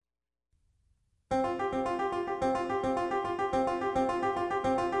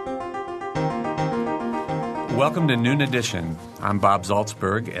welcome to Noon Edition. I'm Bob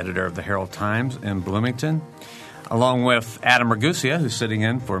Zaltzberg, editor of the Herald-Times in Bloomington, along with Adam Ragusa, who's sitting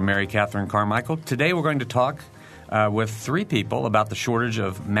in for Mary Catherine Carmichael. Today we're going to talk with three people about the shortage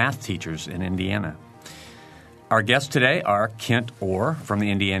of math teachers in Indiana. Our guests today are Kent Orr from the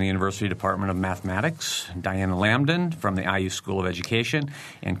Indiana University Department of Mathematics, Diana Lambdin from the IU School of Education,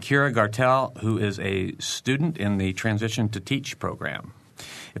 and Kira Gartell, who is a student in the Transition to Teach program.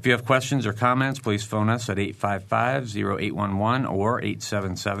 If you have questions or comments, please phone us at 855-0811 or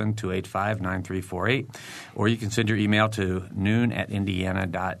 877-285-9348, or you can send your email to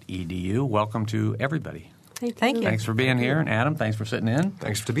noon@indiana.edu. Welcome to everybody. Thank you. Thanks for being here. And Adam, thanks for sitting in.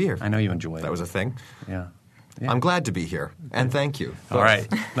 Thanks to be here. I know you enjoyed it. That was a thing. Yeah. I'm glad to be here, and thank you. All right.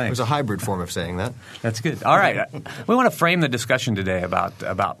 Thanks. There's a hybrid form of saying that. That's good. All right. We want to frame the discussion today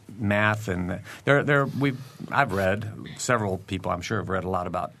about math, and I've read, several people I'm sure have read a lot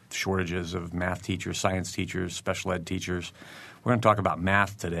about shortages of math teachers, science teachers, special ed teachers. We're going to talk about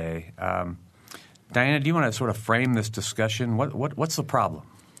math today. Diana, do you want to sort of frame this discussion? What's the problem?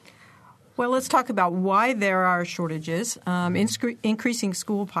 Well, let's talk about why there are shortages, increasing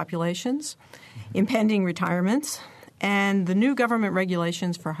school populations, impending retirements, and the new government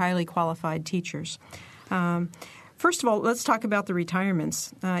regulations for highly qualified teachers. First of all, let's talk about the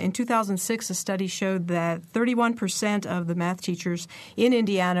retirements. In 2006, a study showed that 31% of the math teachers in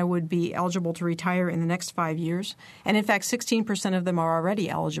Indiana would be eligible to retire in the next 5 years. And in fact, 16% of them are already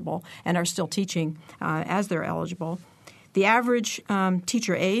eligible and are still teaching as they're eligible. The average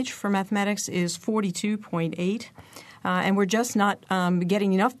teacher age for mathematics is 42.8. And we're just not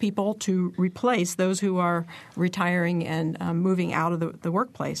getting enough people to replace those who are retiring and moving out of the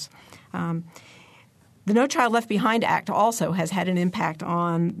workplace. The No Child Left Behind Act also has had an impact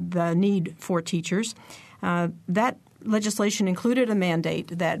on the need for teachers. That legislation included a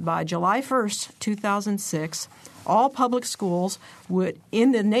mandate that by July 1st, 2006, all public schools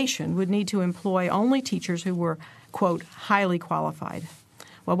in the nation would need to employ only teachers who were, quote, highly qualified.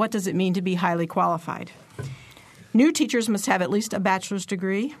 Well, what does it mean to be highly qualified? New teachers must have at least a bachelor's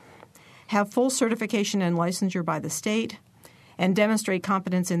degree, have full certification and licensure by the state, and demonstrate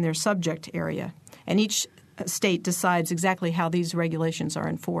competence in their subject area. And each state decides exactly how these regulations are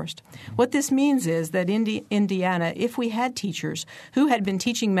enforced. What this means is that in Indiana, if we had teachers who had been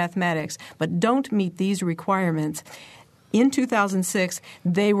teaching mathematics but don't meet these requirements, in 2006,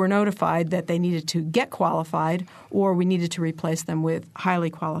 they were notified that they needed to get qualified or we needed to replace them with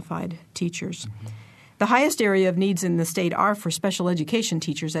highly qualified teachers. Mm-hmm. The highest area of needs in the state are for special education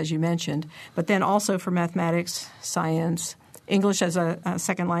teachers, as you mentioned, but then also for mathematics, science, English as a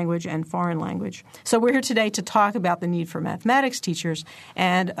second language, and foreign language. So we're here today to talk about the need for mathematics teachers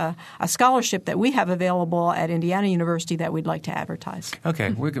and a scholarship that we have available at Indiana University that we'd like to advertise.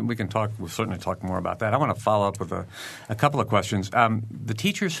 Okay, we can talk. We'll certainly talk more about that. I want to follow up with a couple of questions. The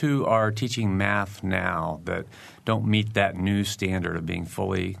teachers who are teaching math now that don't meet that new standard of being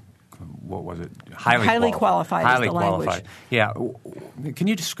fully highly qualified. Highly qualified. Yeah. Can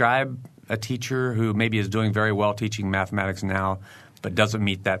you describe a teacher who maybe is doing very well teaching mathematics now but doesn't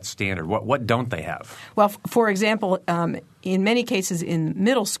meet that standard? What don't they have? Well, for example, in many cases in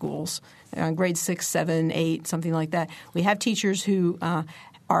middle schools, grades 6, 7, 8, something like that, we have teachers who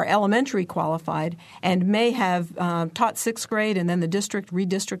are elementary qualified and may have taught sixth grade and then the district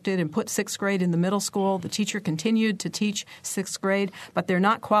redistricted and put sixth grade in the middle school. The teacher continued to teach sixth grade, but they're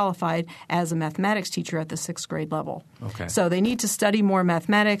not qualified as a mathematics teacher at the sixth grade level. Okay. So they need to study more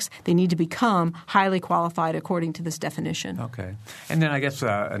mathematics. They need to become highly qualified according to this definition. Okay. And then I guess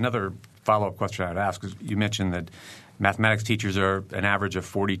another follow-up question I'd ask is you mentioned that mathematics teachers are an average of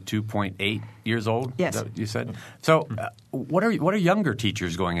 42.8 years old. Yes, you said. So, what are younger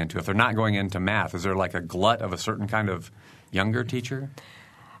teachers going into if they're not going into math? Is there like a glut of a certain kind of younger teacher?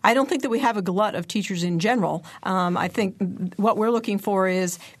 I don't think that we have a glut of teachers in general. I think what we're looking for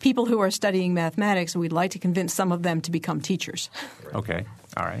is people who are studying mathematics. We'd like to convince some of them to become teachers. Okay.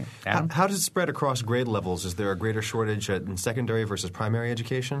 All right. How does it spread across grade levels? Is there a greater shortage in secondary versus primary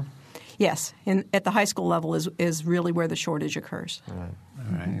education? Yes. At the high school level is really where the shortage occurs. All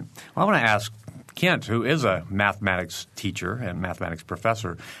right. Well, I want to ask Kent, who is a mathematics teacher and mathematics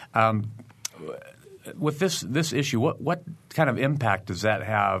professor, with this issue, what kind of impact does that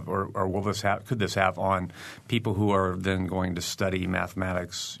have, or could this have on people who are then going to study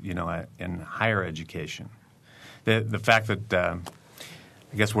mathematics, in higher education? The fact that I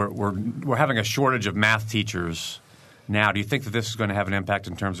guess we're having a shortage of math teachers now. Do you think that this is going to have an impact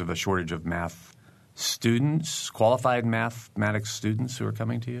in terms of a shortage of math students, qualified mathematics students who are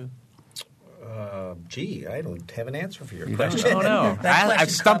coming to you? Gee, I don't have an answer for your You question. don't? Oh, no. That question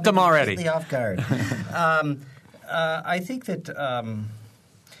I've stumped caught him me already. completely off guard. I think that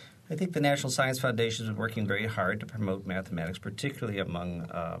the National Science Foundation is working very hard to promote mathematics, particularly among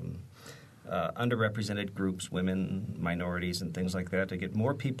underrepresented groups, women, minorities, and things like that, to get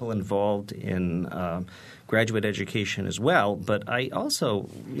more people involved in graduate education as well. But I also,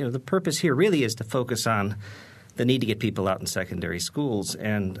 the purpose here really is to focus on the need to get people out in secondary schools.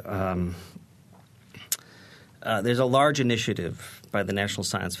 And there's a large initiative by the National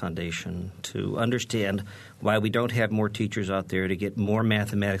Science Foundation to understand why we don't have more teachers out there, to get more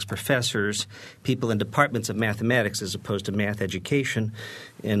mathematics professors, people in departments of mathematics as opposed to math education,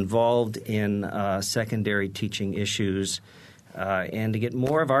 involved in secondary teaching issues, and to get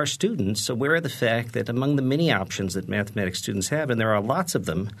more of our students aware of the fact that among the many options that mathematics students have, and there are lots of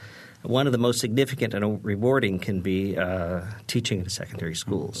them, one of the most significant and rewarding can be teaching in secondary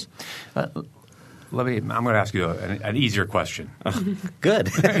schools. I'm going to ask you an easier question. Good.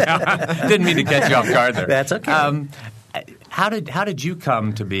 Didn't mean to catch you off guard there. That's okay. How did you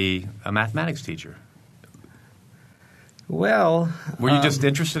come to be a mathematics teacher? Well, were you just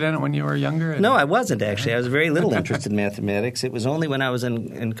interested in it when you were younger? No, I wasn't actually. I was very little interested in mathematics. It was only when I was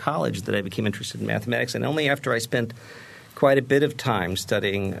in college that I became interested in mathematics, and only after I spent quite a bit of time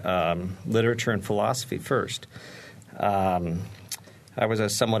studying literature and philosophy first. I was a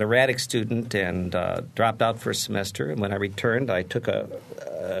somewhat erratic student and dropped out for a semester. And when I returned, I took an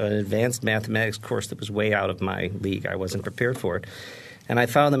advanced mathematics course that was way out of my league. I wasn't prepared for it. And I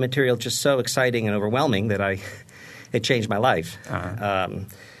found the material just so exciting and overwhelming that it changed my life. Uh-huh.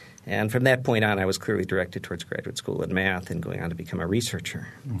 And from that point on, I was clearly directed towards graduate school in math and going on to become a researcher.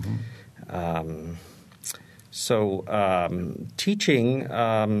 Mm-hmm.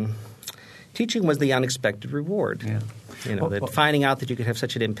 Teaching was the unexpected reward. Yeah. Finding out that you could have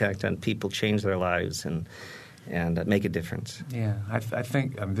such an impact on people, change their lives, and make a difference. Yeah, I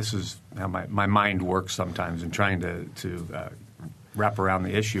think this is how my mind works sometimes in trying to wrap around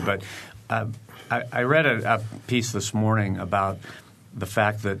the issue. But I read a piece this morning about the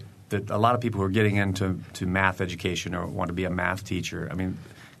fact that a lot of people who are getting into math education or want to be a math teacher,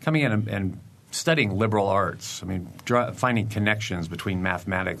 coming in and studying liberal arts, finding connections between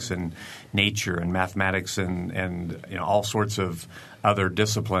mathematics and nature and mathematics and all sorts of other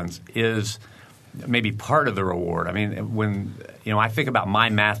disciplines is maybe part of the reward. When I think about my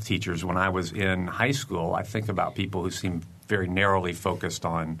math teachers when I was in high school, I think about people who seem very narrowly focused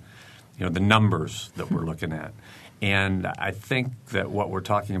on the numbers that we're looking at. And I think that what we're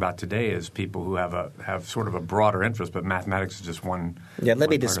talking about today is people who have sort of a broader interest, but mathematics is just one. Yeah, let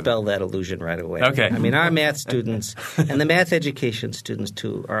me dispel that illusion right away. Okay. Our math students and the math education students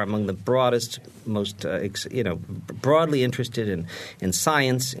too are among the broadest, most broadly interested in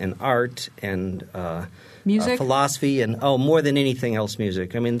science and art and music, philosophy, and more than anything else,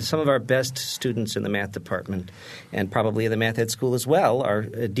 music. Some of our best students in the math department and probably in the math ed school as well are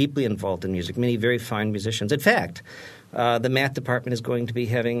deeply involved in music. Many very fine musicians. In fact, the math department is going to be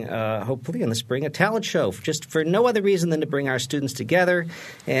having, hopefully in the spring, a talent show just for no other reason than to bring our students together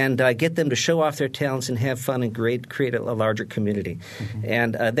and get them to show off their talents and have fun and create a larger community. Mm-hmm.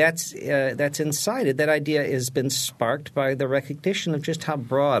 And that's incited. That idea has been sparked by the recognition of just how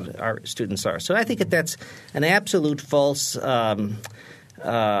broad our students are. So I think that's an absolute false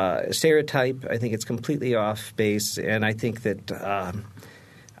stereotype. I think it's completely off base, and I think that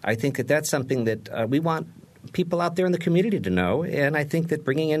that's something that we want people out there in the community to know. And I think that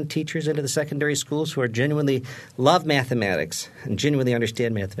bringing in teachers into the secondary schools who are genuinely love mathematics and genuinely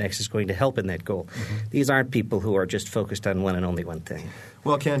understand mathematics is going to help in that goal. Mm-hmm. These aren't people who are just focused on one and only one thing.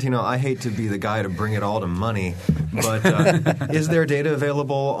 Well, Cantino, I hate to be the guy to bring it all to money, but is there data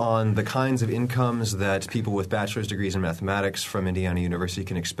available on the kinds of incomes that people with bachelor's degrees in mathematics from Indiana University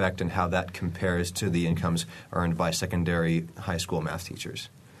can expect and how that compares to the incomes earned by secondary high school math teachers?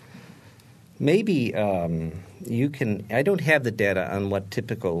 Maybe you can – I don't have the data on what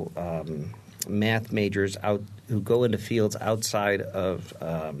typical math majors who go into fields outside of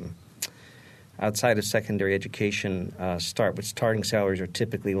secondary education what starting salaries are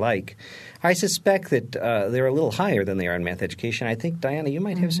typically like. I suspect that they're a little higher than they are in math education. I think, Diana, you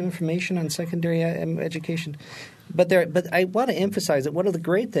might have some information on secondary education. But I want to emphasize that one of the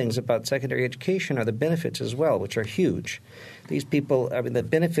great things about secondary education are the benefits as well, which are huge. These people, the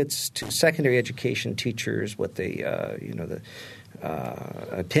benefits to secondary education teachers, what they,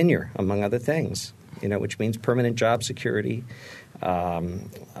 tenure, among other things, which means permanent job security,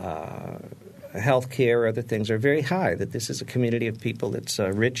 healthcare or other things are very high, that this is a community of people that's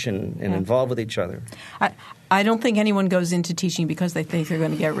rich and involved with each other. I don't think anyone goes into teaching because they think they're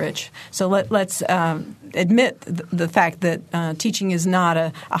going to get rich. So let's admit the fact that teaching is not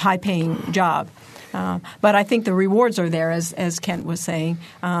a high-paying job. But I think the rewards are there, as Kent was saying,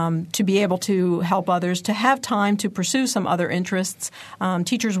 to be able to help others, to have time to pursue some other interests.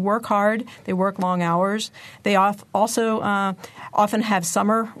 Teachers work hard. They work long hours. They also often have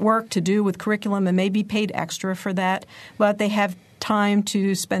summer work to do with curriculum and may be paid extra for that, but they have time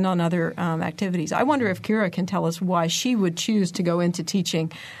to spend on other activities. I wonder if Kira can tell us why she would choose to go into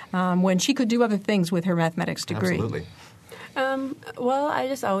teaching when she could do other things with her mathematics degree. Absolutely. Well,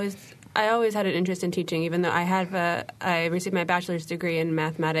 I always had an interest in teaching, even though I received my bachelor's degree in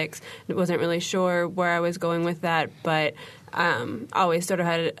mathematics. I wasn't really sure where I was going with that, but always sort of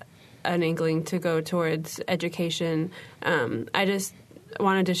had an inkling to go towards education. I just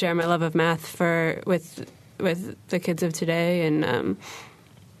wanted to share my love of math with the kids of today, and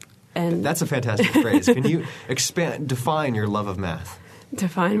that's a fantastic phrase. Can you define your love of math?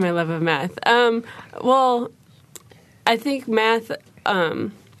 Define my love of math. Well, I think math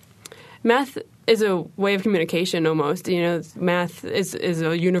is a way of communication almost. Math is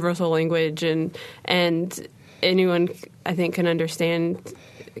a universal language, and anyone, I think, can understand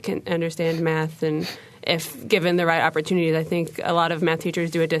math. And if given the right opportunities, I think a lot of math teachers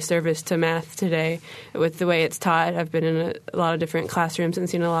do a disservice to math today with the way it's taught. I've been in a lot of different classrooms and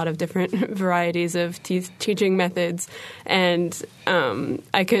seen a lot of different varieties of teaching methods, and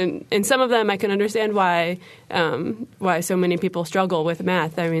in some of them I can understand why so many people struggle with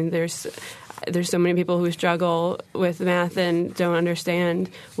math. I mean, there's so many people who struggle with math and don't understand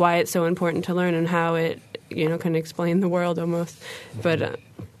why it's so important to learn and how it can explain the world almost. But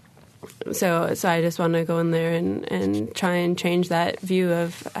So I just want to go in there and try and change that view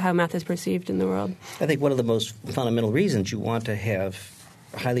of how math is perceived in the world. I think one of the most fundamental reasons you want to have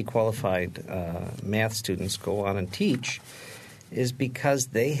highly qualified math students go on and teach is because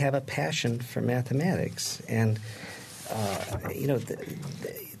they have a passion for mathematics. And,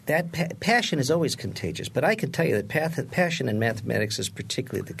 that passion is always contagious. But I can tell you that passion in mathematics is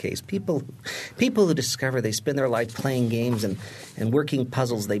particularly the case. People who discover they spend their life playing games and working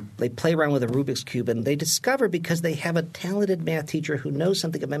puzzles, they play around with a Rubik's Cube, and they discover because they have a talented math teacher who knows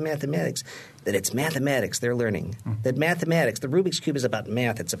something about mathematics that it's mathematics they're learning. That mathematics, the Rubik's Cube is about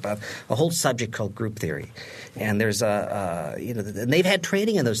math. It's about a whole subject called group theory. And there's and they've had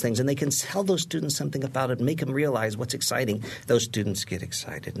training in those things, and they can tell those students something about it and make them realize what's exciting. Those students get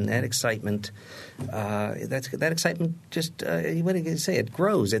excited. And that excitement, just what do you say? It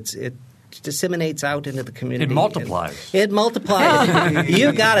grows. It disseminates out into the community. It multiplies. It multiplies.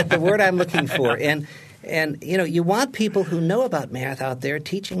 You got it. The word I'm looking for. And you want people who know about math out there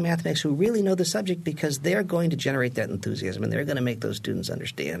teaching mathematics, who really know the subject, because they're going to generate that enthusiasm, and they're going to make those students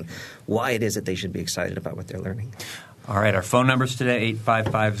understand why it is that they should be excited about what they're learning. All right, our phone numbers today,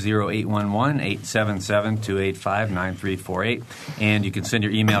 855-0811, 877-285-9348. And you can send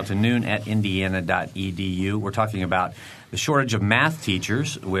your email to noon@indiana.edu. We're talking about the shortage of math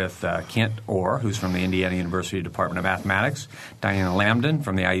teachers with Kent Orr, who's from the Indiana University Department of Mathematics, Diana Lambden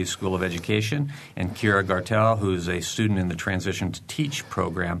from the IU School of Education, and Kira Gartel, who's a student in the Transition to Teach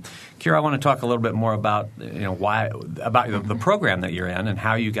program. Kira, I want to talk a little bit more about the program that you're in and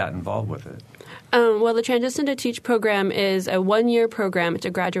how you got involved with it. Well, the Transition to Teach program is a one-year program. It's a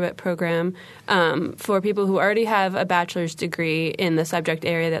graduate program for people who already have a bachelor's degree in the subject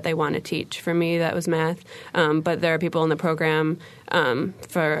area that they want to teach. For me, that was math, but there are people in the program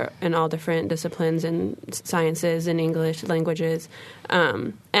in all different disciplines and sciences and English languages.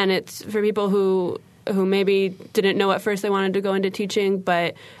 And it's for people who maybe didn't know at first they wanted to go into teaching,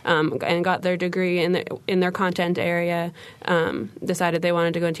 but and got their degree in their content area, decided they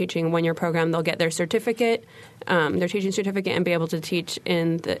wanted to go into teaching. One-year program, they'll get their certificate, their teaching certificate, and be able to teach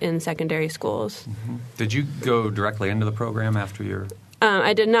in secondary schools. Mm-hmm. Did you go directly into the program after your?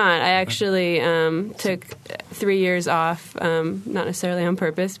 I did not. I actually took 3 years off, not necessarily on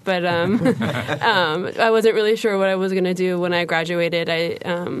purpose, but I wasn't really sure what I was going to do when I graduated. I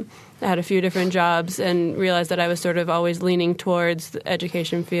had a few different jobs and realized that I was sort of always leaning towards the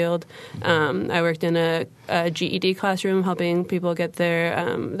education field. I worked in a GED classroom helping people get their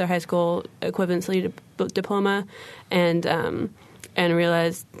high school equivalency diploma, and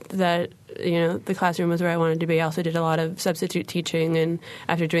realized that the classroom was where I wanted to be. I also did a lot of substitute teaching, and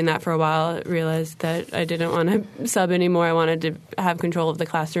after doing that for a while, I realized that I didn't want to sub anymore. I wanted to have control of the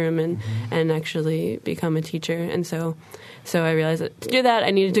classroom and actually become a teacher. And so I realized that to do that,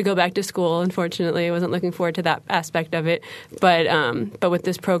 I needed to go back to school. Unfortunately, I wasn't looking forward to that aspect of it. But with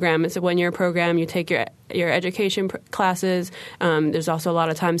this program, it's a one-year program. You take your education classes. There's also a lot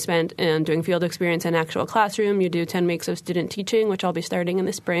of time spent in doing field experience in actual classroom. You do 10 weeks of student teaching, which I'll be starting in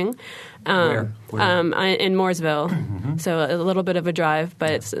the spring. Where? In Mooresville. So a little bit of a drive,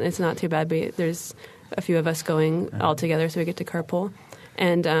 but it's not too bad. There's a few of us going all together, so we get to carpool.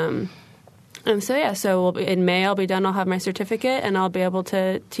 So in May I'll be done. I'll have my certificate, and I'll be able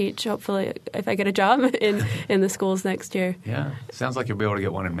to teach, hopefully, if I get a job in the schools next year. Yeah. Sounds like you'll be able to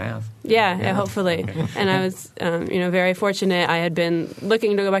get one in math. Yeah, hopefully. And I was, very fortunate. I had been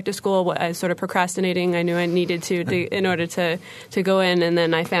looking to go back to school. I was sort of procrastinating. I knew I needed to in order to go in, and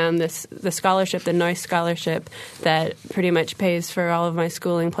then I found the scholarship, the Noyce Scholarship, that pretty much pays for all of my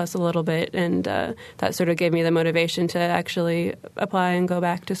schooling plus a little bit, and that sort of gave me the motivation to actually apply and go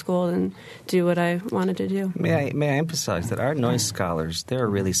back to school and do what I wanted to do. May I emphasize that our Noyce scholars, they're a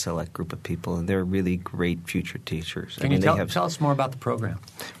really select group of people, and they're really great future teachers. Can you tell us more about the program?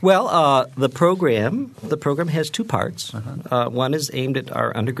 Well, the program has two parts. One is aimed at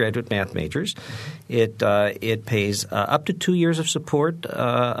our undergraduate math majors. It pays up to 2 years of support,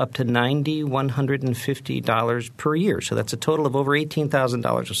 up to $150 per year. So that's a total of over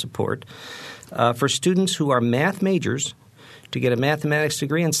 $18,000 of support for students who are math majors to get a mathematics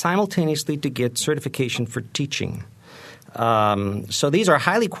degree and simultaneously to get certification for teaching. So these are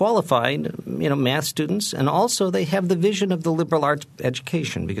highly qualified, math students, and also they have the vision of the liberal arts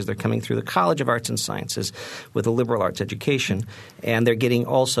education because they're coming through the College of Arts and Sciences with a liberal arts education, and they're getting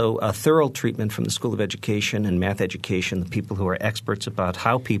also a thorough treatment from the School of Education and Math Education. The people who are experts about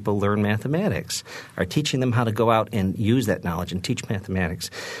how people learn mathematics are teaching them how to go out and use that knowledge and teach mathematics.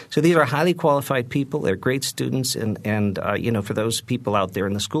 So these are highly qualified people. They're great students, and for those people out there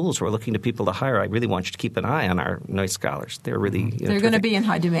in the schools who are looking to people to hire, I really want you to keep an eye on our Noyce scholars. They're really they're going to be in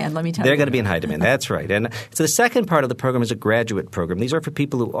high demand, let me tell you. They're going to be in high demand. That's right. And so the second part of the program is a graduate program. These are for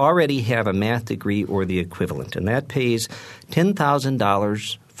people who already have a math degree or the equivalent, and that pays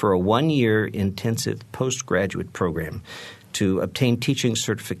 $10,000 for a one-year intensive postgraduate program to obtain teaching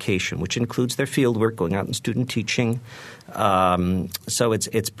certification, which includes their field work, going out and student teaching. So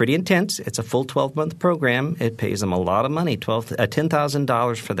it's pretty intense. It's a full 12-month program. It pays them a lot of money,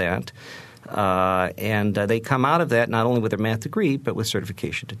 $10,000 for that. And they come out of that not only with their math degree but with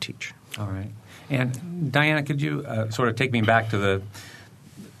certification to teach. All right. And Diana, could you sort of take me back to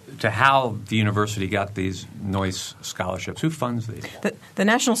how the university got these Noyce scholarships? Who funds these? The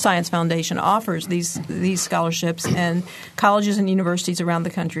National Science Foundation offers these scholarships, and colleges and universities around the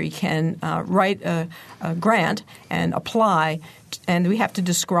country can write a grant and apply. And we have to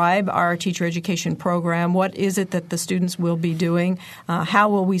describe our teacher education program. What is it that the students will be doing? How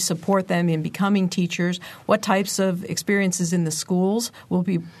will we support them in becoming teachers? What types of experiences in the schools will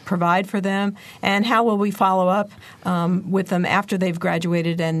we provide for them? And how will we follow up with them after they've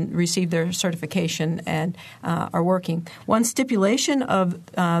graduated and received their certification and are working? One stipulation of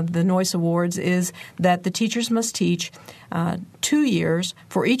the Noyce Awards is that the teachers must teach 2 years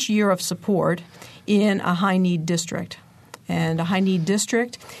for each year of support in a high-need district. And a high-need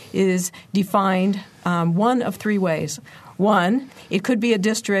district is defined one of three ways. One, it could be a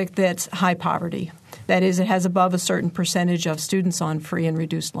district that's high poverty. That is, it has above a certain percentage of students on free and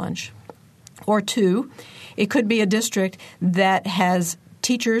reduced lunch. Or two, it could be a district that has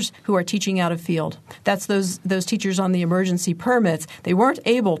teachers who are teaching out of field. That's those teachers on the emergency permits. They weren't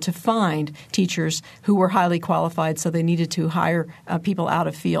able to find teachers who were highly qualified, so they needed to hire people out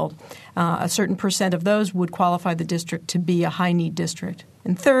of field. A certain percent of those would qualify the district to be a high-need district.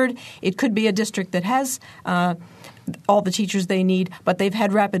 And third, it could be a district that has all the teachers they need, but they've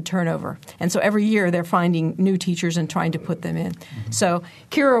had rapid turnover. And so every year they're finding new teachers and trying to put them in. Mm-hmm. So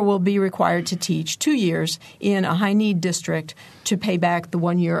Kira will be required to teach 2 years in a high-need district to pay back the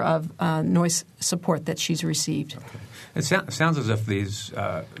 1 year of Noyce support that she's received. Okay. It sounds as if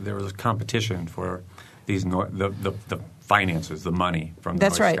there was a competition for these the finances, the money from the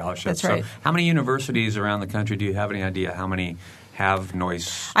Noyce scholarships. That's right. So how many universities around the country, do you have any idea how many have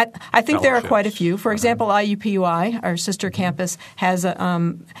Noyce I think there are quite a few. For example, IUPUI, our sister campus, has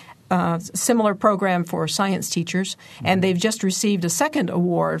a similar program for science teachers, and they've just received a second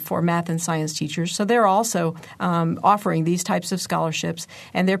award for math and science teachers. So they're also offering these types of scholarships,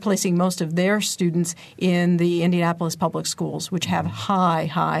 and they're placing most of their students in the Indianapolis public schools, which have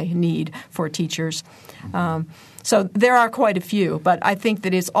high need for teachers. So there are quite a few, but I think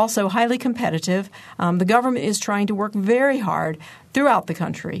that it's also highly competitive. The government is trying to work very hard throughout the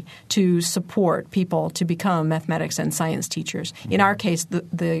country to support people to become mathematics and science teachers. In our case,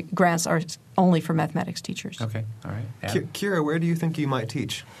 the grants are only for mathematics teachers. Okay, all right. Kira, where do you think you might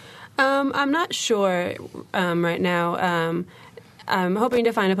teach? I'm not sure right now. I'm hoping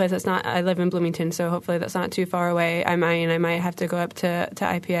to find a place that's not – I live in Bloomington, so hopefully that's not too far away. I might have to go up to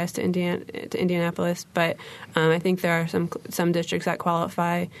IPS, to Indianapolis, but I think there are some districts that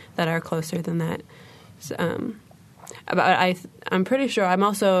qualify that are closer than that. So, but I'm pretty sure I'm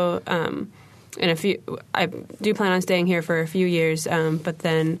also I do plan on staying here for a few years, but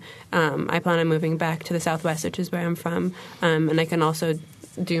then I plan on moving back to the Southwest, which is where I'm from, and I can also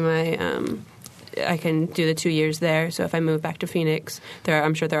do my I can do the 2 years there. So if I move back to Phoenix,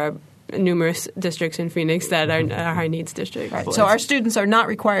 I'm sure there are numerous districts in Phoenix that are high needs districts. Right. So our students are not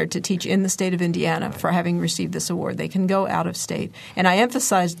required to teach in the state of Indiana for having received this award. They can go out of state. And I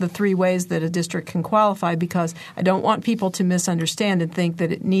emphasized the 3 ways that a district can qualify because I don't want people to misunderstand and think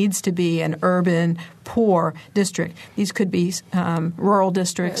that it needs to be an urban, poor district. These could be rural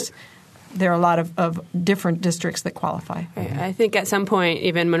districts. There are a lot of different districts that qualify. Right. I think at some point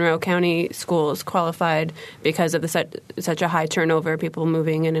even Monroe County schools qualified because of such a high turnover, people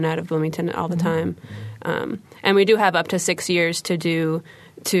moving in and out of Bloomington all the time. And we do have up to 6 years to do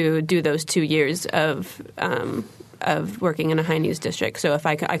those 2 years of working in a high needs district. So if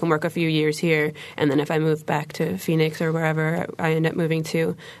I can work a few years here, and then if I move back to Phoenix or wherever I end up moving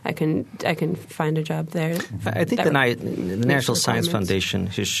to, I can find a job there. I think the National Science Foundation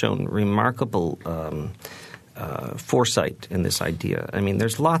has shown remarkable foresight in this idea. I mean,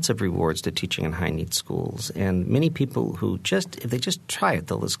 there's lots of rewards to teaching in high-need schools, and many people who if they just try it,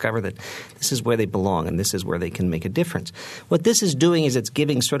 they'll discover that this is where they belong and this is where they can make a difference. What this is doing is it's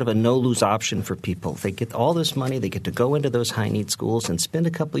giving sort of a no-lose option for people. They get all this money. They get to go into those high-need schools and spend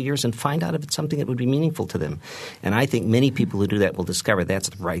a couple of years and find out if it's something that would be meaningful to them. And I think many people who do that will discover that's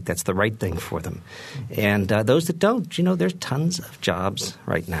the right thing for them. And those that don't, there's tons of jobs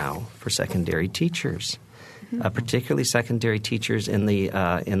right now for secondary teachers. Particularly secondary teachers in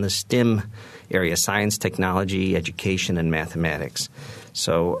the STEM area, science, technology, education, and mathematics.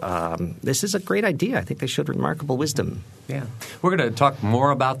 So this is a great idea. I think they showed remarkable wisdom. Yeah. We're going to talk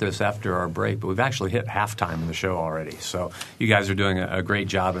more about this after our break, but we've actually hit halftime in the show already. So you guys are doing a great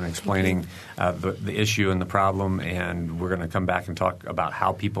job in explaining the issue and the problem, and we're going to come back and talk about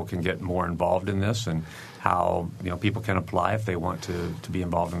how people can get more involved in this and how people can apply if they want to be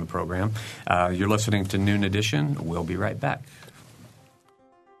involved in the program. You're listening to Noon Edition. We'll be right back.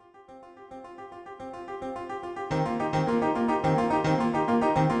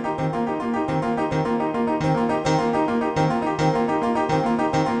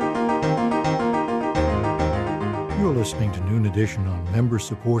 You're listening to Noon Edition on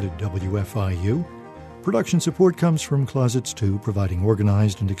member-supported WFIU. Production support comes from Closets 2, providing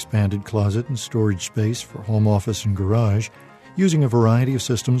organized and expanded closet and storage space for home office and garage, using a variety of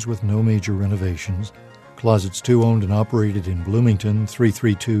systems with no major renovations. Closets 2 owned and operated in Bloomington,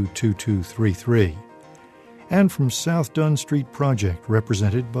 332-2233. And from South Dunn Street Project,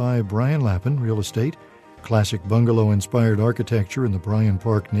 represented by Brian Lappin, Real Estate, classic bungalow-inspired architecture in the Bryan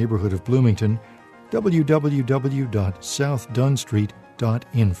Park neighborhood of Bloomington,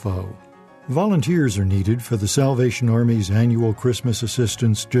 www.southdunstreet.info. Volunteers are needed for the Salvation Army's annual Christmas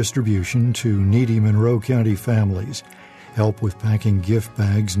assistance distribution to needy Monroe County families, help with packing gift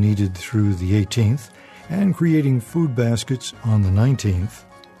bags needed through the 18th, and creating food baskets on the 19th.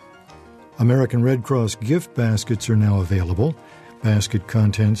 American Red Cross gift baskets are now available. Basket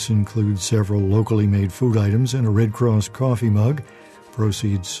contents include several locally made food items and a Red Cross coffee mug.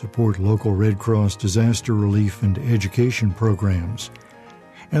 Proceeds support local Red Cross disaster relief and education programs.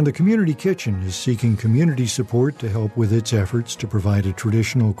 And the Community Kitchen is seeking community support to help with its efforts to provide a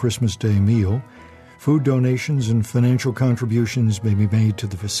traditional Christmas Day meal. Food donations and financial contributions may be made to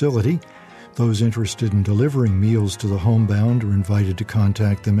the facility. Those interested in delivering meals to the homebound are invited to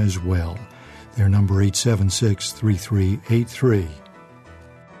contact them as well. Their number 876-3383.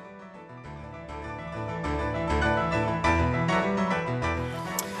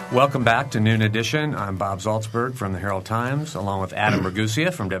 Welcome back to Noon Edition. I'm Bob Zaltsberg from the Herald Times, along with Adam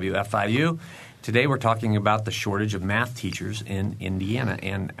Ragusia from WFIU. Today we're talking about the shortage of math teachers in Indiana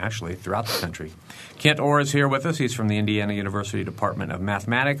and actually throughout the country. Kent Orr is here with us. He's from the Indiana University Department of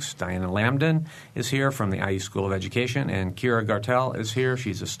Mathematics. Diana Lambden is here from the IU School of Education. And Kira Gartell is here.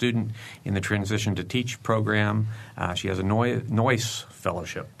 She's a student in the Transition to Teach program. She has a Noyce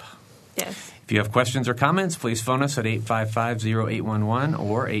Fellowship. Yes. If you have questions or comments, please phone us at 855-0811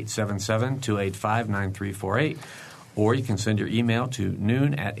 or 877-285-9348. Or you can send your email to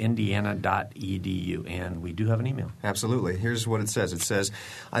noon@indiana.edu. And we do have an email. Absolutely. Here's what it says. It says,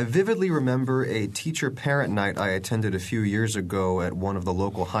 I vividly remember a teacher-parent night I attended a few years ago at one of the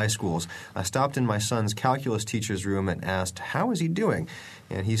local high schools. I stopped in my son's calculus teacher's room and asked, how is he doing?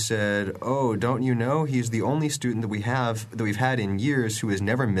 And he said, oh, don't you know? He's the only student that we've had in years who has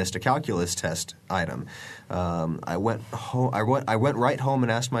never missed a calculus test item. I went right home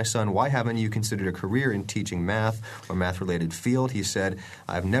and asked my son, why haven't you considered a career in teaching math or math-related field? He said,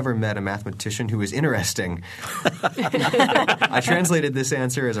 I've never met a mathematician who is interesting. I translated this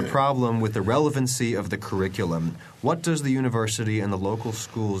answer as a problem with the relevancy of the curriculum. What does the university and the local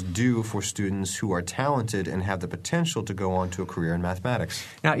schools do for students who are talented and have the potential to go on to a career in mathematics?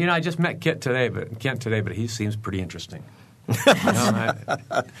 Now, I just met Kent today, but he seems pretty interesting.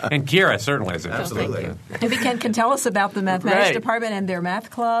 And Kira certainly is interesting. Absolutely. Maybe Ken can tell us about the mathematics Right. department and their math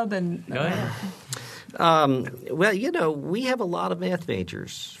club. And Well, we have a lot of math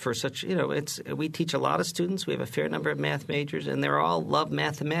majors for such, we teach a lot of students. We have a fair number of math majors, and they all love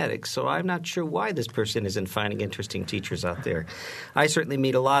mathematics. So I'm not sure why this person isn't finding interesting teachers out there. I certainly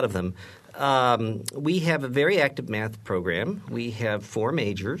meet a lot of them. We have a very active math program. We have 4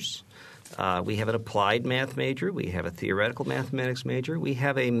 majors. We have an applied math major. We have a theoretical mathematics major. We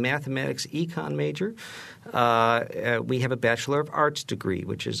have a mathematics econ major. We have a Bachelor of Arts degree,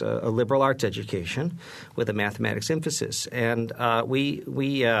 which is a liberal arts education with a mathematics emphasis. And so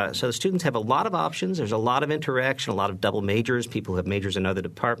the students have a lot of options. There's a lot of interaction, a lot of double majors. People have majors in other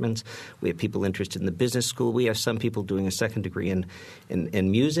departments. We have people interested in the business school. We have some people doing a second degree in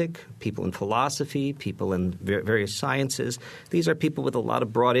music, people in philosophy, people in various sciences. These are people with a lot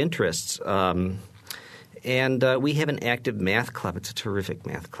of broad interests. And we have an active math club. It's a terrific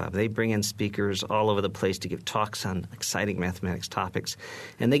math club. They bring in speakers all over the place to give talks on exciting mathematics topics,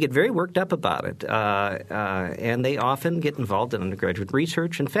 and they get very worked up about it. And they often get involved in undergraduate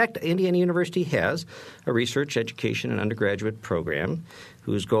research. In fact, Indiana University has a research, education, and undergraduate program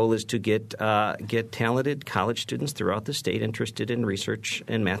whose goal is to get talented college students throughout the state interested in research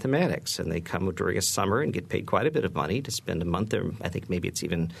and mathematics. And they come during a summer and get paid quite a bit of money to spend a month there. I think maybe it's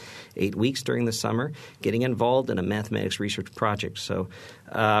even 8 weeks during the summer getting involved in a mathematics research project. So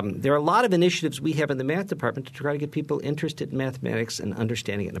there are a lot of initiatives we have in the math department to try to get people interested in mathematics and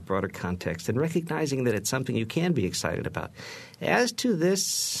understanding it in a broader context and recognizing that it's something you can be excited about. As to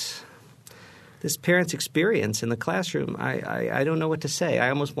this parent's experience in the classroom, I don't know what to say. I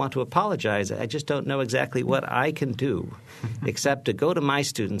almost want to apologize. I just don't know exactly what I can do except to go to my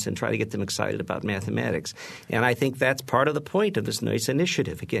students and try to get them excited about mathematics. And I think that's part of the point of this NOICE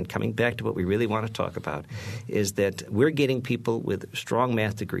initiative. Again, coming back to what we really want to talk about is that we're getting people with strong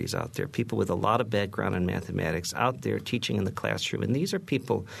math degrees out there, people with a lot of background in mathematics out there teaching in the classroom. And these are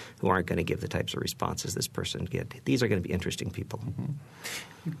people who aren't going to give the types of responses this person get. These are going to be interesting people. Mm-hmm.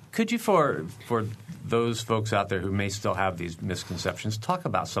 Could you, for those folks out there who may still have these misconceptions, talk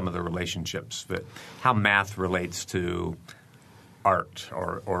about some of the relationships, how math relates to art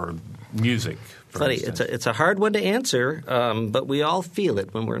or music, for instance? It's a hard one to answer, but we all feel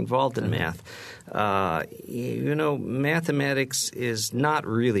it when we're involved in math. Mathematics is not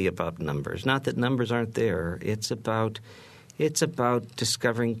really about numbers. Not that numbers aren't there. It's about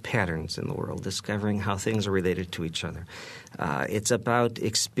discovering patterns in the world, discovering how things are related to each other. It's about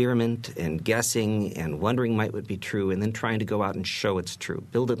experiment and guessing and wondering might would be true and then trying to go out and show it's true,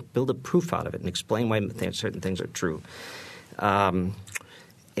 build a proof out of it and explain why certain things are true. I'm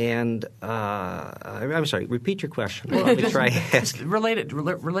sorry, repeat your question. Let me try ask. Relate it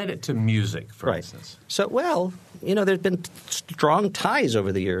to music, for instance. So, there's been strong ties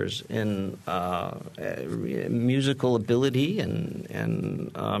over the years in musical ability and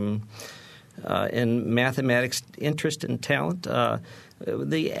mathematics interest and talent.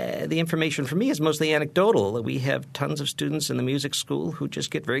 The information for me is mostly anecdotal. We have tons of students in the music school who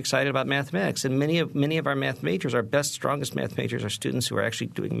just get very excited about mathematics, and many of our math majors, our best, strongest math majors, are students who are actually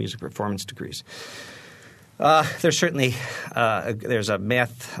doing music performance degrees. There's certainly there's a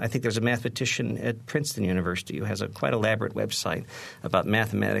mathematician at Princeton University who has a quite elaborate website about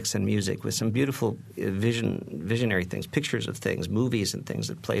mathematics and music with some beautiful visionary things, pictures of things, movies and things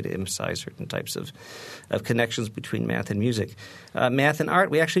that play to emphasize certain types of connections between math and music. Math and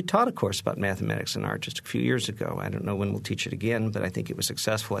art, we actually taught a course about mathematics and art just a few years ago. I don't know when we'll teach it again, but I think it was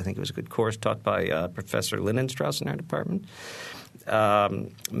successful. I think it was a good course taught by Professor Lindenstrauss in our department.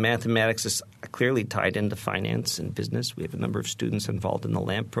 Mathematics is clearly tied into finance and business. We have a number of students involved in the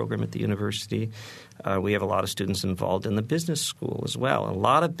LAMP program at the university. We have a lot of students involved in the business school as well. A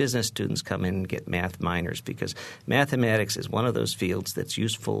lot of business students come in and get math minors because mathematics is one of those fields that's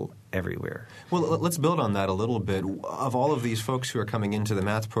useful everywhere. Well, let's build on that a little bit. Of all of these folks who are coming into the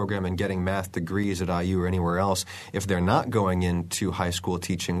math program and getting math degrees at IU or anywhere else, if they're not going into high school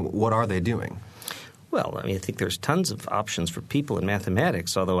teaching, what are they doing? Well, I think there's tons of options for people in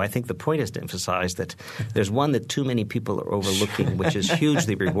mathematics, although I think the point is to emphasize that there's one that too many people are overlooking, which is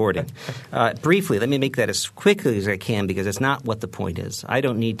hugely rewarding. Briefly, let me make that as quickly as I can because it's not what the point is. I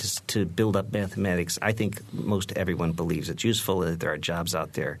don't need to build up mathematics. I think most everyone believes it's useful, that there are jobs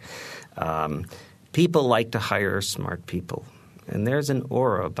out there. People like to hire smart people. And there's an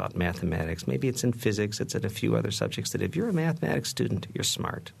aura about mathematics. Maybe it's in physics, it's in a few other subjects that if you're a mathematics student, you're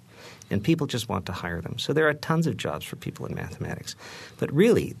smart. And people just want to hire them. So there are tons of jobs for people in mathematics. But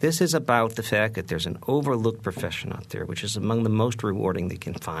really, this is about the fact that there's an overlooked profession out there, which is among the most rewarding they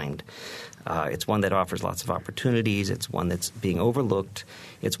can find. It's one that offers lots of opportunities. It's one that's being overlooked.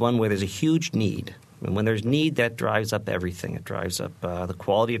 It's one where there's a huge need. And when there's need, that drives up everything. It drives up the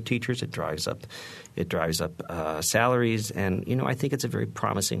quality of teachers. It drives up salaries. And, I think it's a very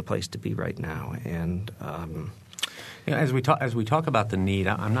promising place to be right now. And as we talk about the need,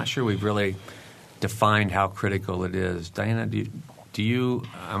 I'm not sure we've really defined how critical it is. Diana, do you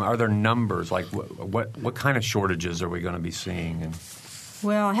are there numbers like what kind of shortages are we going to be seeing? And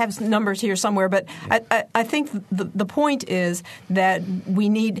well, I have numbers here somewhere, but I think the point is that we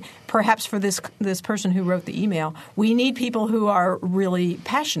need, perhaps for this person who wrote the email, we need people who are really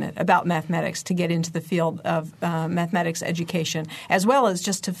passionate about mathematics to get into the field of mathematics education, as well as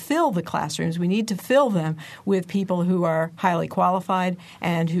just to fill the classrooms. We need to fill them with people who are highly qualified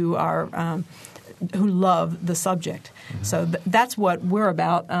and who are who love the subject. Mm-hmm. So that's what we're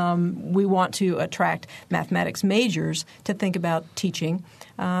about. We want to attract mathematics majors to think about teaching,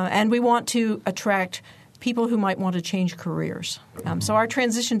 and we want to attract people who might want to change careers. So our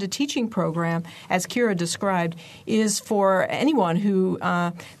transition to teaching program, as Kira described, is for anyone who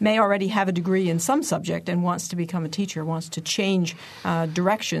may already have a degree in some subject and wants to become a teacher, wants to change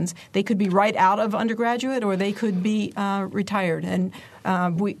directions. They could be right out of undergraduate or they could be retired. And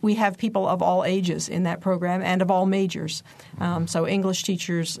we have people of all ages in that program and of all majors. So English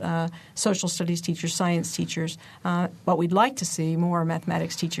teachers, social studies teachers, science teachers. But we'd like to see more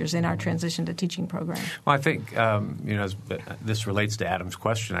mathematics teachers in our transition to teaching program. Well, I think as this relates to Adam's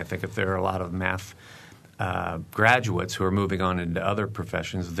question. I think if there are a lot of math graduates who are moving on into other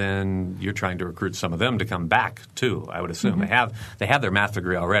professions, then you're trying to recruit some of them to come back too. I would assume they have their math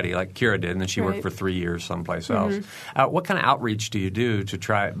degree already, like Kira did, and then she worked for 3 years someplace else. What kind of outreach do you do to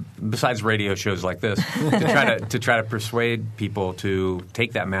try, besides radio shows like this, to try to persuade people to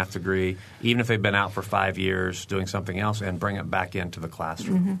take that math degree, even if they've been out for 5 years doing something else, and bring it back into the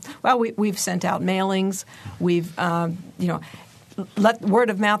classroom? Well, we've sent out mailings. We've let word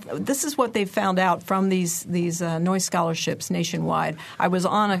of mouth. This is what they've found out from these Noyce scholarships nationwide. I was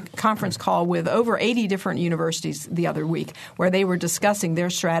on a conference call with over 80 different universities the other week where they were discussing their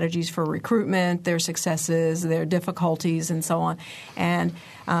strategies for recruitment, their successes, their difficulties, and so on. And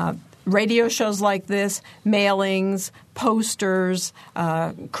radio shows like this, mailings, posters,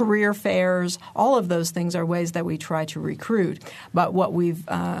 career fairs, all of those things are ways that we try to recruit. But what we've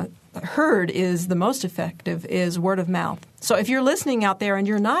heard is the most effective is word of mouth. So if you're listening out there and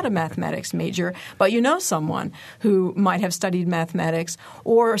you're not a mathematics major, but you know someone who might have studied mathematics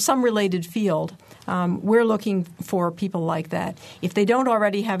or some related field, we're looking for people like that. If they don't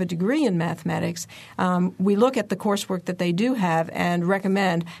already have a degree in mathematics, we look at the coursework that they do have and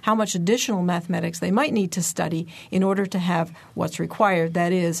recommend how much additional mathematics they might need to study in order to have what's required,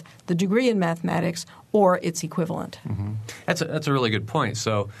 that is, the degree in mathematics or its equivalent. That's a really good point.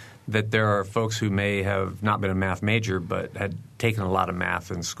 So that there are folks who may have not been a math major but had taken a lot of math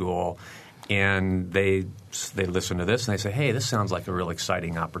in school, and they listen to this and they say, hey, this sounds like a real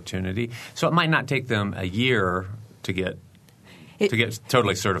exciting opportunity. So it might not take them a year to get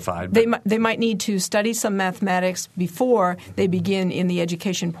totally certified. They might need to study some mathematics before they begin in the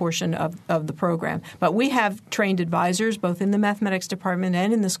education portion of the program. But we have trained advisors both in the mathematics department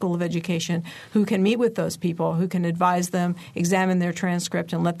and in the School of Education who can meet with those people, who can advise them, examine their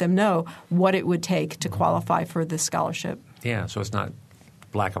transcript, and let them know what it would take to qualify for this scholarship. Yeah, so it's not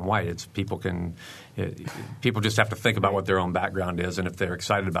black and white. It's people just have to think about what their own background is, and if they're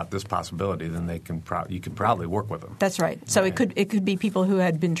excited about this possibility, then you can probably work with them. That's right. So it could be people who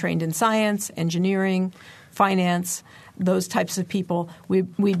had been trained in science, engineering, finance, those types of people,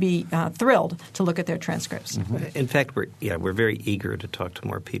 we'd be thrilled to look at their transcripts. Mm-hmm. In fact, we're very eager to talk to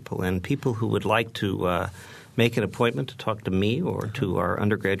more people, and people who would like to make an appointment to talk to me or to our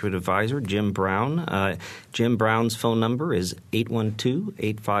undergraduate advisor, Jim Brown. Jim Brown's phone number is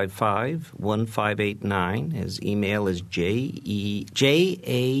 812-855-1589. His email is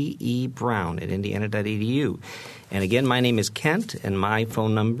jaebrown@indiana.edu. And again, my name is Kent, and my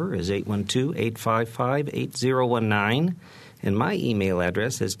phone number is 812-855-8019. And my email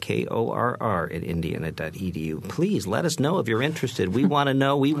address is korr@indiana.edu. Please let us know if you're interested. We want to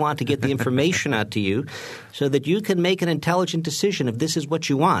know. We want to get the information out to you so that you can make an intelligent decision if this is what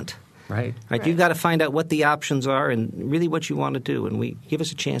you want. Right. You've got to find out what the options are and really what you want to do. And we give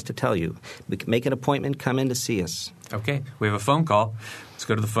us a chance to tell you. We can make an appointment, come in to see us. Okay. We have a phone call. Let's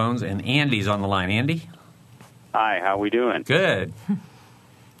go to the phones. And Andy's on the line. Andy? Hi. How we doing? Good.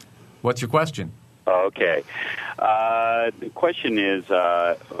 What's your question? Okay. The question is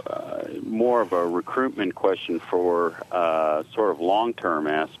more of a recruitment question for sort of long-term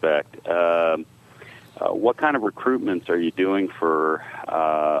aspect. What kind of recruitments are you doing for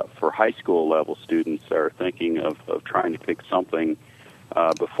high school level students that are thinking of trying to pick something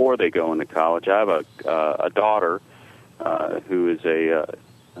before they go into college? I have a daughter who is a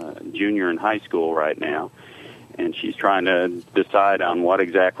junior in high school right now, and she's trying to decide on what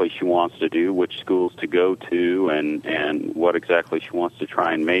exactly she wants to do, which schools to go to, and what exactly she wants to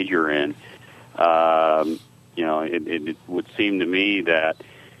try and major in. It would seem to me that,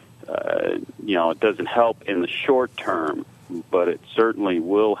 it doesn't help in the short term, but it certainly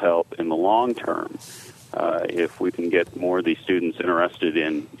will help in the long term if we can get more of these students interested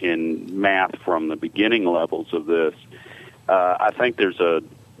in math from the beginning levels of this. I think there's a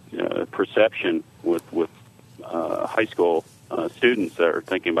perception with high school students that are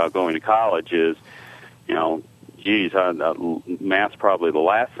thinking about going to college is, math's probably the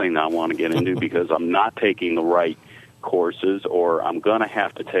last thing that I want to get into because I'm not taking the right courses, or I'm going to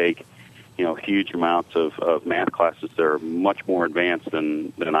have to take, huge amounts of math classes that are much more advanced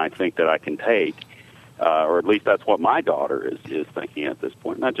than I think that I can take. Or at least that's what my daughter is thinking at this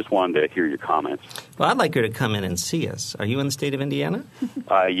point. And I just wanted to hear your comments. Well, I'd like her to come in and see us. Are you in the state of Indiana?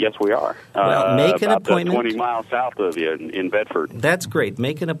 Yes, we are. Well, make an about appointment. 20 miles south of you in Bedford. That's great.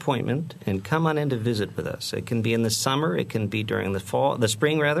 Make an appointment and come on in to visit with us. It can be in the summer. It can be during the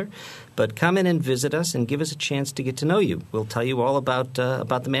spring rather. But come in and visit us and give us a chance to get to know you. We'll tell you all about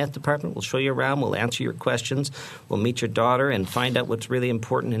the math department. We'll show you around. We'll answer your questions. We'll meet your daughter and find out what's really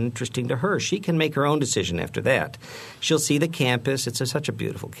important and interesting to her. She can make her own decision after that. She'll see the campus. It's such a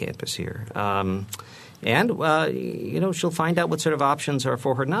beautiful campus here. She'll find out what sort of options are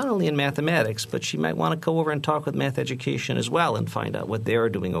for her, not only in mathematics, but she might want to go over and talk with math education as well and find out what they're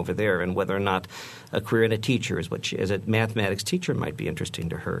doing over there and whether or not a career in a teacher is what as a mathematics teacher might be interesting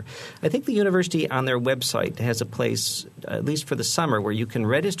to her. I think the university on their website has a place, at least for the summer, where you can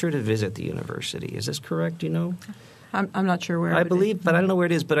register to visit the university. Is this correct, do you know? I'm not sure where I believe, but I don't know where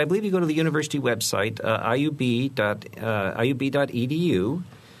it is. But I believe you go to the university website, iub.edu,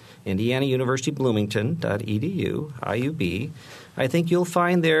 Indiana University Bloomington.edu, IUB. I think you'll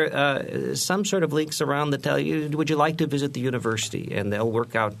find there some sort of links around that tell you, would you like to visit the university? And they'll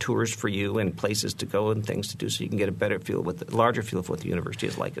work out tours for you and places to go and things to do so you can get a larger feel of what the university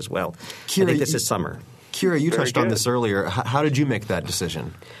is like as well. Kira, I think this is summer. Kira, you touched on this earlier. How did you make that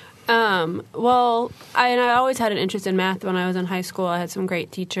decision? I always had an interest in math when I was in high school. I had some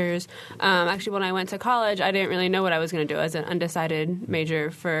great teachers. Actually, when I went to college, I didn't really know what I was going to do. I was an undecided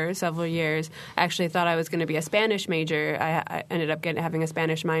major for several years. I actually thought I was going to be a Spanish major. I ended up having a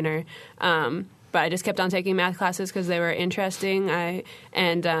Spanish minor. But I just kept on taking math classes because they were interesting. I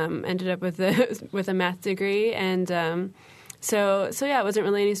ended up with a math degree. And so it wasn't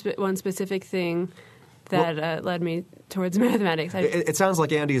really any one specific thing that led me towards mathematics. It sounds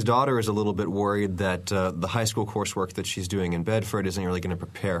like Andy's daughter is a little bit worried that the high school coursework that she's doing in Bedford isn't really going to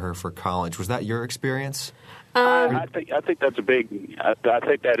prepare her for college. Was that your experience? I think that's I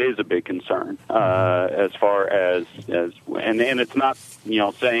think that is a big concern as far as and it's not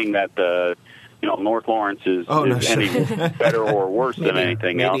saying that the North Lawrence is any better or worse than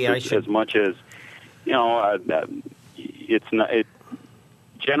anything else as much as it's not.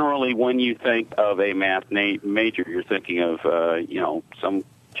 Generally, when you think of a math major, you're thinking of, some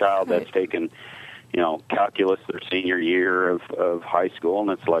child that's taken, calculus their senior year of high school,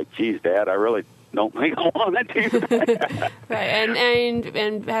 and it's like, geez, Dad, I really don't think I want to do that. Right,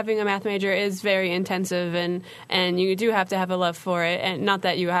 and having a math major is very intensive, and you do have to have a love for it, and not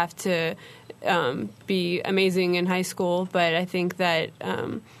that you have to be amazing in high school, but I think that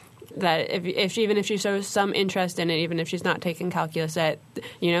even if she shows some interest in it, even if she's not taking calculus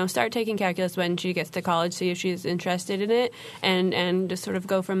start taking calculus when she gets to college, see if she's interested in it, and just sort of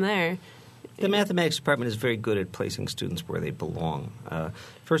go from there. The mathematics department is very good at placing students where they belong.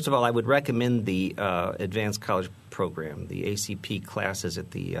 First of all, I would recommend the advanced college program, the ACP classes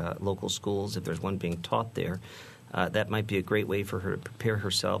at the local schools, if there's one being taught there. That might be a great way for her to prepare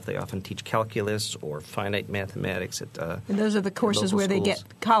herself. They often teach calculus or finite mathematics at and those are the courses where schools. They get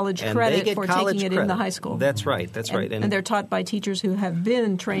college credit for taking it in the high school. That's right. And they're taught by teachers who have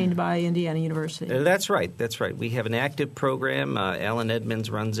been trained by Indiana University. That's right. We have an active program. Alan Edmonds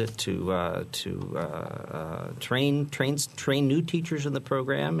runs it to train new teachers in the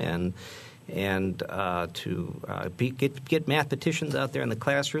program and to get mathematicians out there in the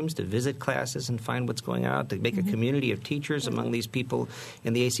classrooms to visit classes and find what's going on, to make a community of teachers among these people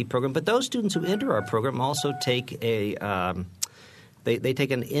in the AC program. But those students who enter our program also take they take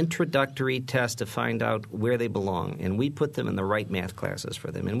an introductory test to find out where they belong, and we put them in the right math classes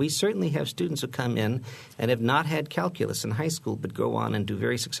for them. And we certainly have students who come in and have not had calculus in high school but go on and do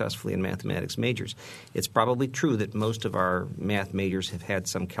very successfully in mathematics majors. It's probably true that most of our math majors have had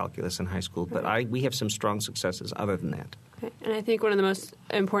some calculus in high school, but we have some strong successes other than that. And I think one of the most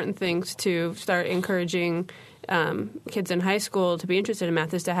important things to start encouraging kids in high school to be interested in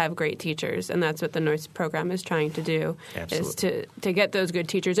math is to have great teachers, and that's what the NOIS program is trying to do. Absolutely. Is to get those good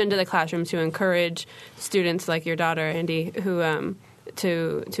teachers into the classroom, to encourage students like your daughter, Andy, who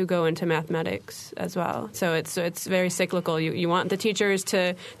to go into mathematics as well. So it's very cyclical. You want the teachers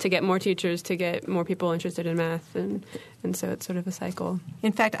to get more teachers, to get more people interested in math, and so it's sort of a cycle.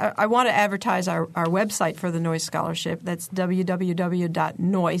 In fact, I want to advertise our website for the NOIS Scholarship. That's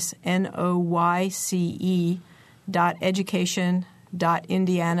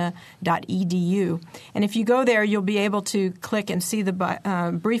www.noise.education.indiana.edu. And if you go there, you'll be able to click and see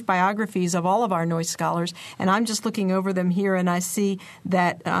the brief biographies of all of our NOIS scholars. And I'm just looking over them here, and I see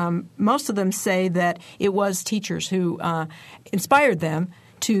that most of them say that it was teachers who inspired them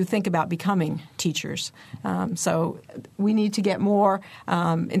to think about becoming teachers. So we need to get more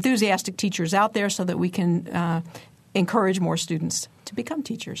enthusiastic teachers out there so that we can encourage more students to become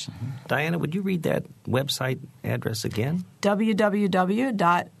teachers. Diana, would you read that website address again?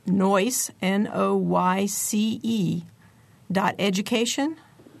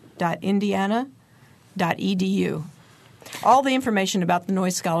 www.noise.education.indiana.edu. All the information about the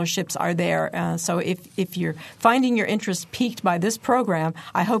NOIS scholarships are there. So if you're finding your interest piqued by this program,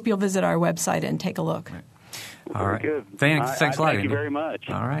 I hope you'll visit our website and take a look. Right. All right. Good. Thanks a lot. Thank you very much.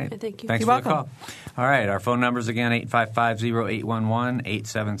 All right. Thank you. Thanks You're for the call. All right. Our phone numbers again, 855-0811,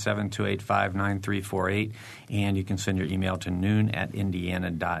 877-285-9348. And you can send your email to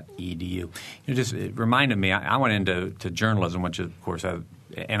noon@indiana.edu. It just reminded me, I went into journalism, which of course and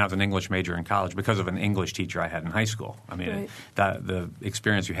I was an English major in college because of an English teacher I had in high school. I mean, right. the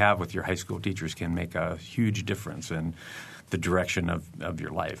experience you have with your high school teachers can make a huge difference in the direction of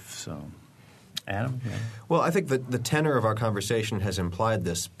your life. So, Adam? Yeah. Well, I think that the tenor of our conversation has implied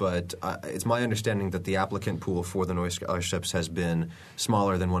this, but it's my understanding that the applicant pool for the NOIS scholarships has been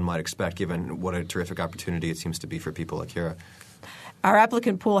smaller than one might expect, given what a terrific opportunity it seems to be for people like Kira. Our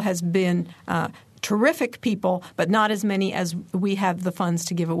applicant pool has been terrific people, but not as many as we have the funds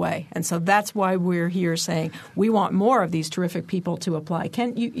to give away. And so that's why we're here saying we want more of these terrific people to apply.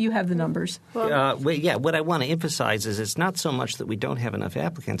 Ken, you have the numbers. Yeah, what I want to emphasize is it's not so much that we don't have enough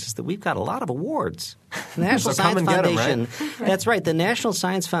applicants, it's that we've got a lot of awards. The National So Science come and get 'em, Foundation. right? That's right. The National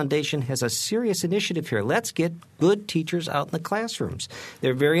Science Foundation has a serious initiative here. Let's get good teachers out in the classrooms.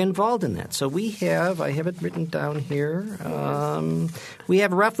 They're very involved in that. So we have, I have it written down here, we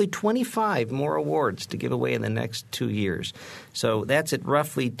have roughly 25 more awards to give away in the next 2 years. So that's at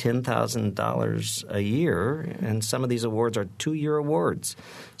roughly $10,000 a year, and some of these awards are 2-year awards.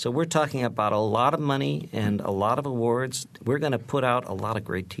 So we're talking about a lot of money and a lot of awards. We're going to put out a lot of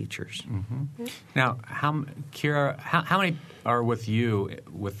great teachers. Mm-hmm. Now, Kira, how many are with you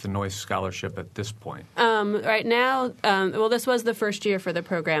with the NOIS scholarship at this point? Right now, this was the first year for the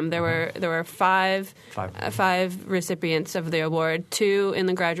program. There were five recipients of the award, 2 in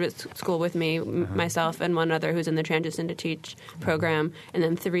the graduate school with me, myself, and 1 other who's in the Transition to Teach program, and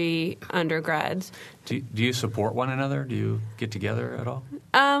then 3 undergrads. Do you support one another? Do you get together at all?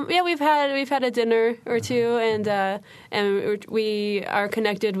 Yeah, we've had a dinner or 2, and we are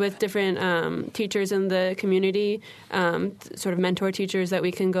connected with different teachers in the community, sort of mentor teachers that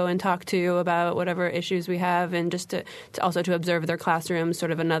we can go and talk to about whatever issues we have, and just to also to observe their classrooms,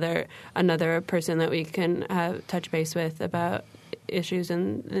 sort of another person that we can touch base with about issues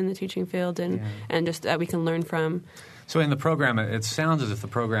in the teaching field, and just that we can learn from. So in the program, it sounds as if the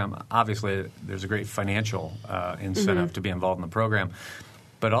program, obviously there's a great financial incentive to be involved in the program,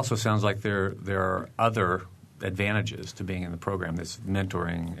 but it also sounds like there are other advantages to being in the program, this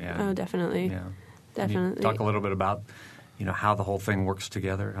mentoring. And, definitely. Yeah. Definitely. Can you talk a little bit about how the whole thing works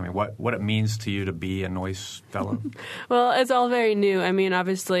together? I mean, what it means to you to be a Noyce Fellow? Well, it's all very new. I mean,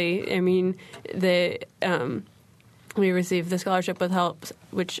 obviously, we receive the scholarship with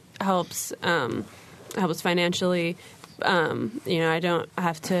which helps financially. I don't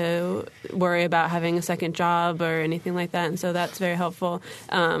have to worry about having a second job or anything like that, and so that's very helpful.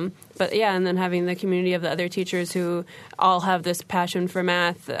 But yeah, and then having the community of the other teachers who all have this passion for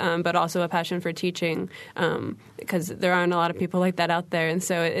math, but also a passion for teaching, because there aren't a lot of people like that out there, and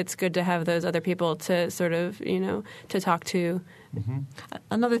so it's good to have those other people to sort of to talk to. Mm-hmm.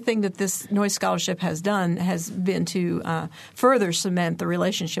 Another thing that this Noyce Scholarship has done has been to further cement the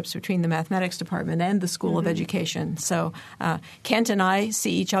relationships between the mathematics department and the School of Education. So Kent and I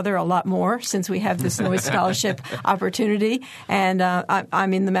see each other a lot more since we have this Noyce Scholarship opportunity. And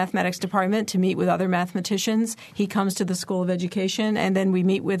I'm in the mathematics department to meet with other mathematicians. He comes to the School of Education, and then we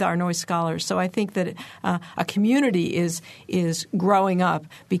meet with our Noyce scholars. So I think that a community is growing up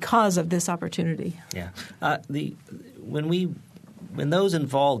because of this opportunity. Yeah. When those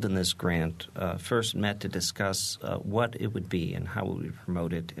involved in this grant first met to discuss what it would be and how we would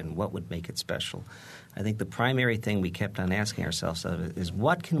promote it and what would make it special, I think the primary thing we kept on asking ourselves is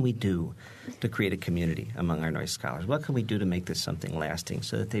what can we do to create a community among our Noyce scholars? What can we do to make this something lasting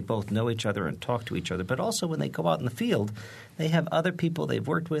so that they both know each other and talk to each other, but also when they go out in the field, they have other people they've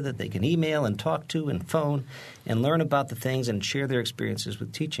worked with that they can email and talk to and phone and learn about the things and share their experiences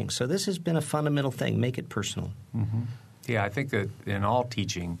with teaching. So this has been a fundamental thing, make it personal. Mm-hmm. Yeah, I think that in all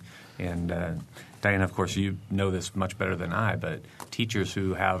teaching, and Diana, of course, you know this much better than I, but teachers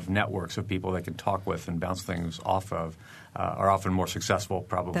who have networks of people they can talk with and bounce things off of are often more successful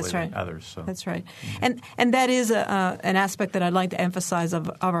probably than others. So. That's right. Mm-hmm. And that is an aspect that I'd like to emphasize of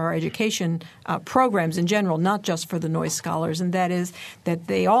our education programs in general, not just for the Noyce scholars, and that is that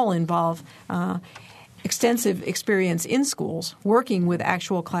they all involve extensive experience in schools, working with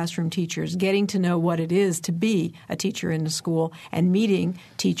actual classroom teachers, getting to know what it is to be a teacher in the school and meeting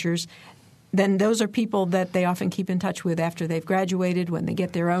teachers. Then those are people that they often keep in touch with after they've graduated. When they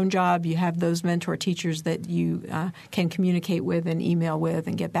get their own job, you have those mentor teachers that you can communicate with and email with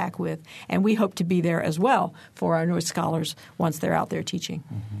and get back with. And we hope to be there as well for our Noyce scholars once they're out there teaching.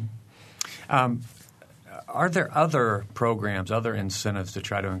 Mm-hmm. Are there other programs, other incentives to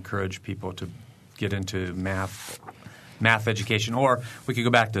try to encourage people to get into math education? Or we could go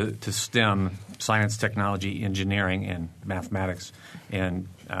back to STEM, science, technology, engineering, and mathematics. And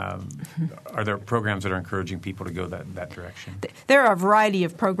are there programs that are encouraging people to go that direction? There are a variety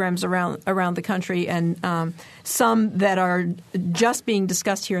of programs around the country, and some that are just being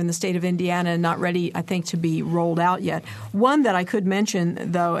discussed here in the state of Indiana and not ready, I think, to be rolled out yet. One that I could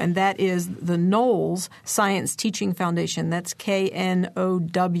mention, though, and that is the Knowles Science Teaching Foundation. That's KNOWLES.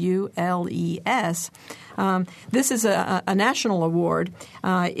 This is a national award.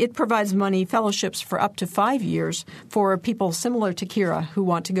 It provides money, fellowships for up to 5 years for people similar to Kira who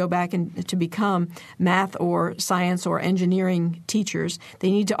want to go back and to become math or science or engineering teachers. They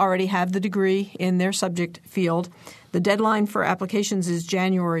need to already have the degree in their subject field. The deadline for applications is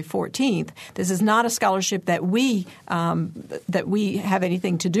January 14th. This is not a scholarship that we have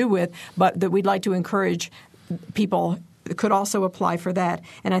anything to do with, but that we'd like to encourage people could also apply for that.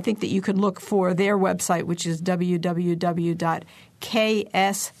 And I think that you could look for their website, which is www.KSTF.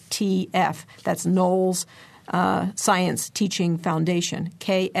 That's Knowles Science Teaching Foundation,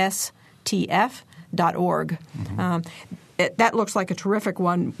 KSTF.org. Mm-hmm. That looks like a terrific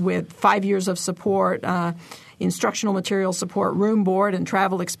one with 5 years of support, instructional material support, room, board, and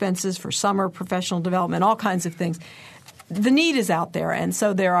travel expenses for summer, professional development, all kinds of things. The need is out there, and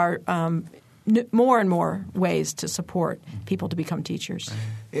so there are more and more ways to support people to become teachers.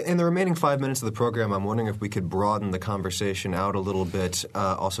 In the remaining 5 minutes of the program, I'm wondering if we could broaden the conversation out a little bit,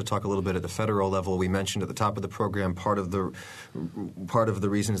 also talk a little bit at the federal level. We mentioned at the top of the program part of the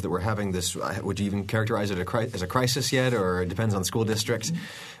reasons that we're having this. Would you even characterize it as a crisis yet, or it depends on school districts?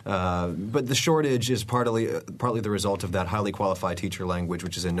 But the shortage is partly the result of that highly qualified teacher language,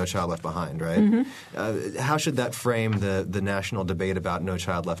 which is in No Child Left Behind, right? Mm-hmm. How should that frame the national debate about No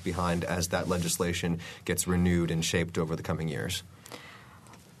Child Left Behind as that legislation gets renewed and shaped over the coming years?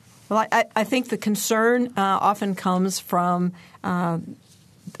 Well, I think the concern often comes from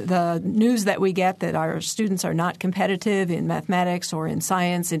the news that we get that our students are not competitive in mathematics or in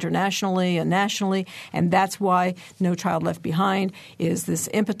science internationally and nationally, and that's why No Child Left Behind is this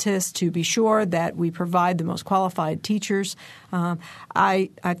impetus to be sure that we provide the most qualified teachers. I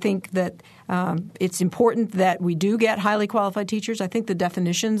think that it's important that we do get highly qualified teachers. I think the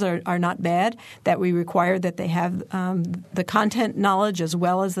definitions are not bad, that we require that they have the content knowledge as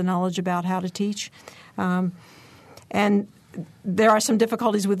well as the knowledge about how to teach. And there are some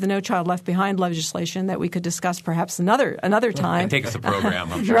difficulties with the No Child Left Behind legislation that we could discuss perhaps another time. It takes a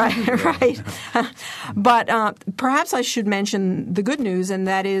program, I'm sure. Right. But perhaps I should mention the good news, and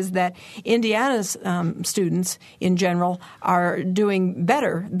that is that Indiana's students in general are doing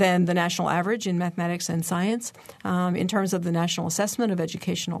better than the national average in mathematics and science in terms of the National Assessment of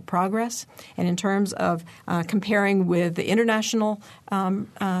Educational Progress and in terms of comparing with the international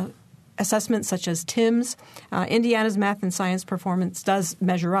assessments such as TIMSS. Indiana's math and science performance does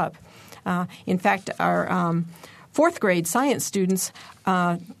measure up. In fact, our fourth grade science students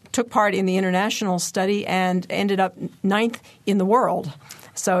took part in the international study and ended up 9th in the world.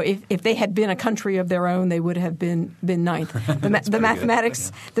 So if they had been a country of their own, they would have been 9th.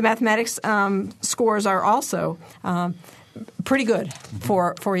 The mathematics scores are also pretty good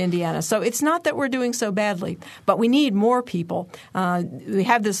for Indiana. So it's not that we're doing so badly, but we need more people. We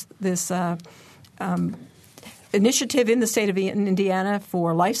have this initiative in the state of Indiana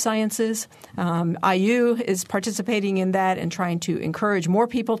for life sciences. IU is participating in that and trying to encourage more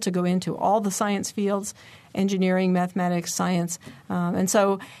people to go into all the science fields, engineering, mathematics, science. And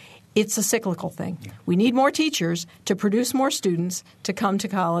so it's a cyclical thing. We need more teachers to produce more students to come to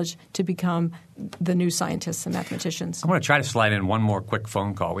college to become the new scientists and mathematicians. I'm going to try to slide in one more quick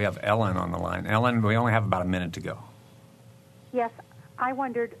phone call. We have Ellen on the line. Ellen, we only have about a minute to go. Yes, I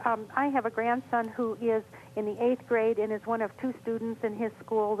wondered, I have a grandson who is in the 8th grade and is one of 2 students in his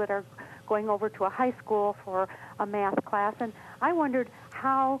school that are going over to a high school for a math class. And I wondered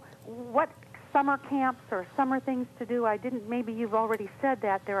what summer camps or summer things to do. Maybe you've already said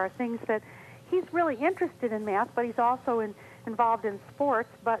that. There are things that he's really interested in math, but he's also involved in sports.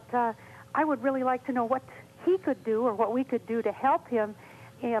 But I would really like to know what he could do or what we could do to help him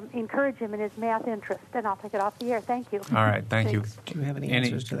encourage him in his math interest. And I'll take it off the air. Thank you. All right. Thank you. Do you have any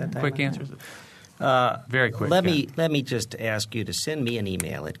answers to that? Quick answers? Very quick. Let me just ask you to send me an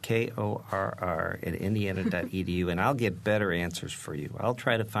email at korr@indiana.edu, and I'll get better answers for you. I'll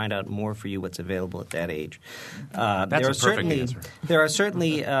try to find out more for you what's available at that age. That's a perfect answer. There are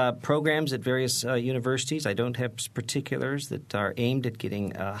certainly programs at various universities. I don't have particulars that are aimed at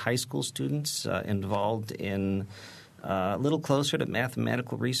getting high school students involved in a little closer to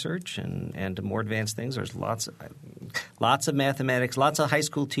mathematical research and to more advanced things. There's lots of mathematics. Lots of high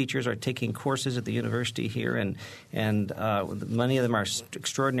school teachers are taking courses at the university here, and many of them are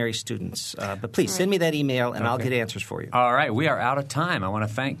extraordinary students. But please send me that email, and I'll get answers for you. All right. We are out of time. I want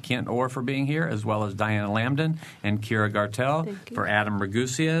to thank Kent Orr for being here, as well as Diana Lambden and Kira Gartell. For Adam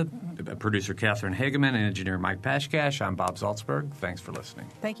Ragusia, producer Catherine Hageman, and engineer Mike Pashkash, I'm Bob Zaltzberg. Thanks for listening.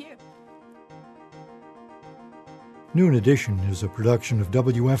 Thank you. Noon Edition is a production of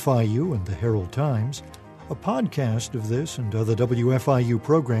WFIU and the Herald Times. A podcast of this and other WFIU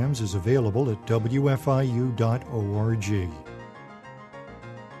programs is available at wfiu.org.